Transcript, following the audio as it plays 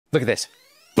Look at this.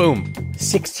 Boom.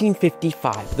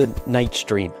 1655, the Night's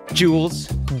Dream. Jewels,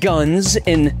 guns,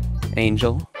 an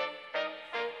angel.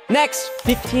 Next,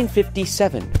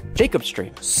 1557, Jacob's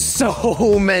Dream.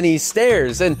 So many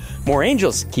stairs and more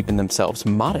angels keeping themselves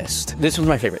modest. This was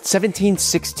my favorite.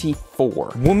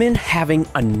 1764, woman having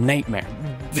a nightmare.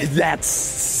 That's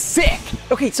sick.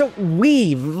 Okay, so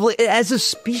we, as a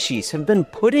species, have been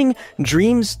putting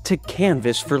dreams to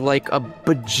canvas for like a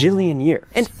bajillion years.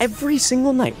 And every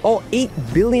single night, all 8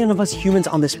 billion of us humans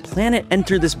on this planet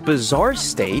enter this bizarre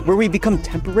state where we become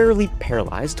temporarily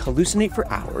paralyzed, hallucinate for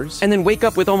hours, and then wake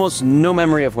up with almost no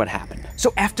memory of what happened.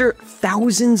 So after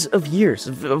thousands of years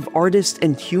of artists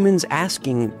and humans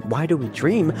asking, why do we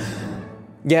dream?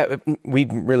 Yeah, we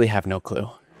really have no clue.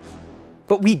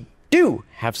 But we do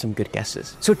have some good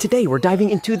guesses. So today we're diving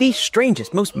into the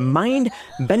strangest, most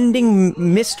mind-bending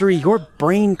mystery your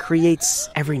brain creates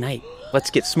every night. Let's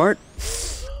get smart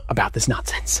about this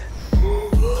nonsense.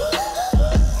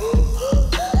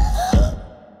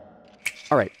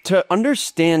 All right, to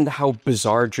understand how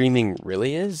bizarre dreaming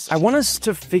really is, I want us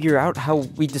to figure out how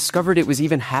we discovered it was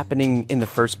even happening in the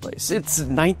first place. It's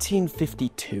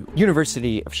 1952,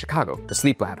 University of Chicago, the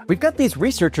sleep lab. We've got these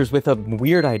researchers with a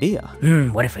weird idea.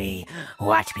 What if we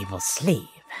watch people sleep?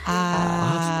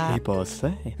 Watch people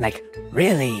sleep? Like,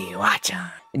 really watch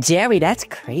them? Jerry, that's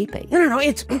creepy. No,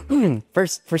 it's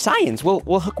for science. We'll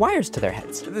hook wires to their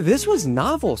heads. This was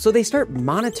novel, so they start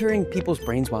monitoring people's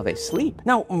brains while they sleep.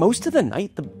 Now, most of the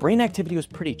night, the brain activity was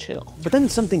pretty chill. But then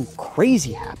something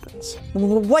crazy happens.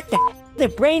 What the? The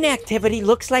brain activity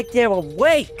looks like they're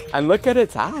awake. And look at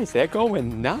its eyes, they're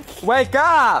going nuts. Wake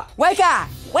up! Wake up!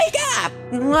 Wake up!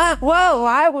 Whoa,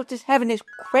 I was just having this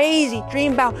crazy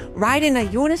dream about riding a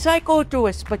unicycle through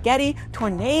a spaghetti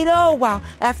tornado while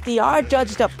FDR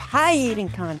judged a pie eating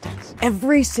contest.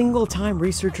 Every single time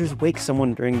researchers wake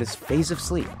someone during this phase of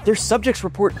sleep, their subjects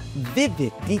report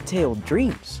vivid, detailed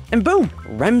dreams. And boom,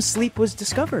 REM sleep was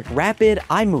discovered. Rapid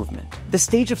eye movement. The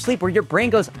stage of sleep where your brain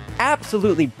goes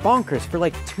absolutely bonkers for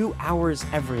like 2 hours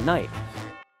every night.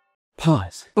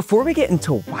 Pause. Before we get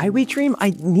into why we dream,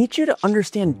 I need you to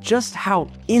understand just how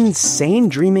insane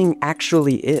dreaming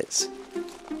actually is.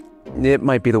 It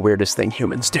might be the weirdest thing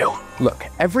humans do. Look,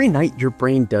 every night your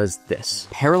brain does this.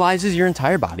 Paralyzes your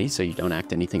entire body so you don't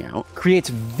act anything out. Creates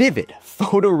vivid,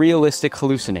 photorealistic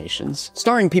hallucinations,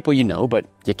 starring people you know, but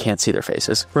you can't see their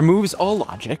faces. Removes all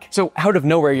logic. So out of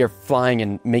nowhere, you're flying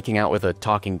and making out with a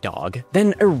talking dog.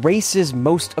 Then erases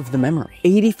most of the memory.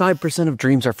 85% of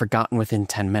dreams are forgotten within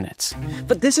 10 minutes.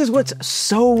 But this is what's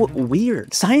so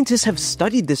weird. Scientists have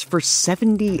studied this for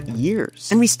 70 years,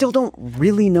 and we still don't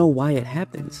really know why it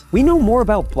happens. We know more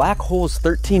about black holes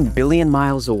 13 billion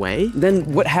miles away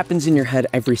than what happens in your head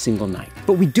every single night.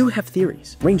 But we do have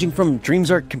theories, ranging from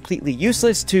dreams are completely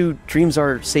useless to dreams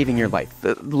are saving your life.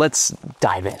 Let's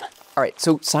dive in. All right,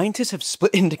 so scientists have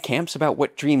split into camps about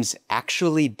what dreams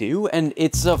actually do, and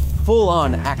it's a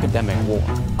full-on academic war.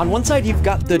 On one side, you've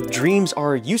got the dreams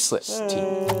are useless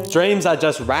team. Dreams are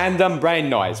just random brain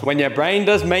noise. When your brain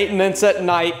does maintenance at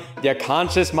night, your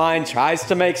conscious mind tries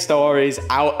to make stories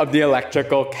out of the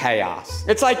electrical chaos.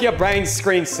 It's like your brain's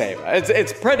screensaver.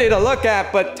 It's pretty to look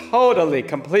at, but totally,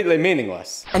 completely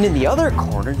meaningless. And in the other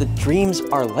corner, the dreams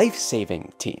are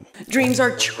life-saving team. Dreams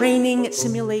are training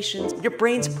simulations. Your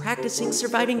brain's practicing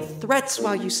surviving threats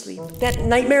while you sleep. That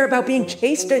nightmare about being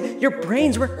chased, your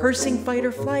brain's rehearsing fight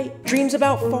or flight. Dreams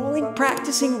about falling,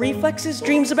 practicing reflexes.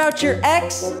 Dreams about your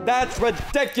ex. That's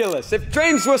ridiculous. If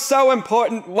dreams were so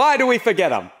important, why do we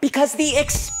forget them? Because the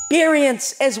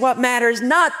experience is what matters,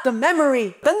 not the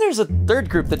memory. Then there's a third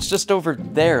group that's just over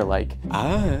there, like,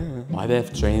 what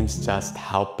if dreams just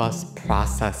help us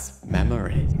process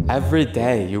memories? Every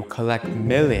day you collect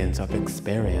millions of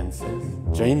experiences.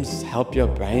 Dreams help your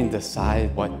brain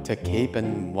decide what to keep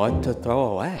and what to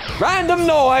throw away. Random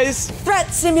noise!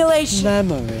 Threat simulation!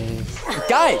 Memories.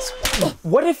 Guys,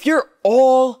 what if you're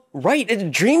all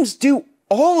right? Dreams do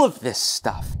all of this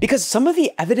stuff. Because some of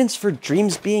the evidence for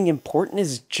dreams being important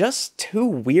is just too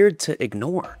weird to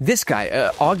ignore. This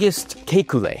guy, Auguste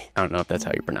Kekulé, I don't know if that's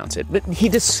how you pronounce it, but he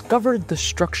discovered the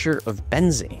structure of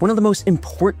benzene, one of the most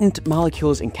important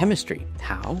molecules in chemistry.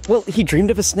 How? Well, he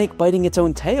dreamed of a snake biting its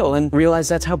own tail and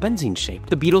realized that's how benzene's shaped.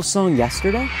 The Beatles song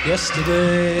Yesterday?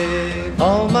 Yesterday,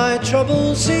 all my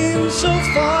troubles seem so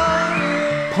far.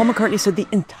 Paul McCartney said the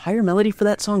entire melody for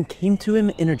that song came to him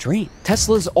in a dream.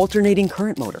 Tesla's alternating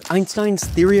current motor, Einstein's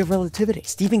theory of relativity,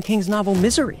 Stephen King's novel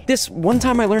Misery. This one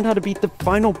time I learned how to beat the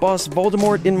final boss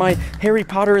Voldemort in my Harry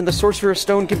Potter and the Sorcerer's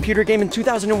Stone computer game in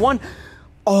 2001,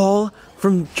 all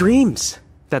from dreams.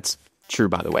 That's true,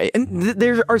 by the way. And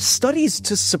there are studies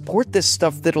to support this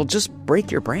stuff that'll just break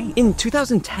your brain. In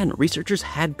 2010, researchers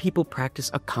had people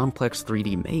practice a complex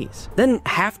 3D maze. Then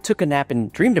half took a nap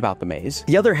and dreamed about the maze.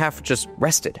 The other half just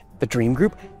rested. The dream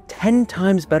group, 10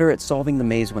 times better at solving the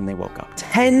maze when they woke up.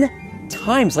 10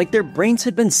 times, like their brains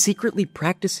had been secretly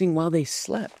practicing while they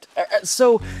slept.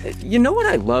 So, you know what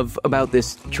I love about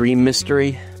this dream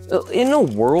mystery? In a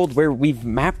world where we've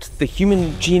mapped the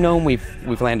human genome,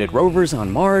 we've landed rovers on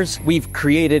Mars, we've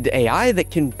created AI that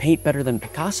can paint better than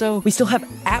Picasso, we still have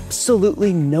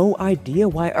absolutely no idea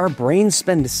why our brains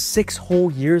spend 6 whole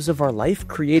years of our life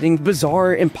creating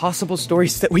bizarre, impossible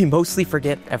stories that we mostly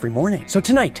forget every morning. So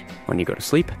tonight, when you go to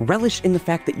sleep, relish in the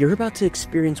fact that you're about to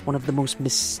experience one of the most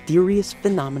mysterious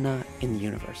phenomena in the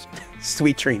universe.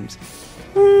 Sweet dreams.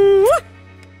 Mwah!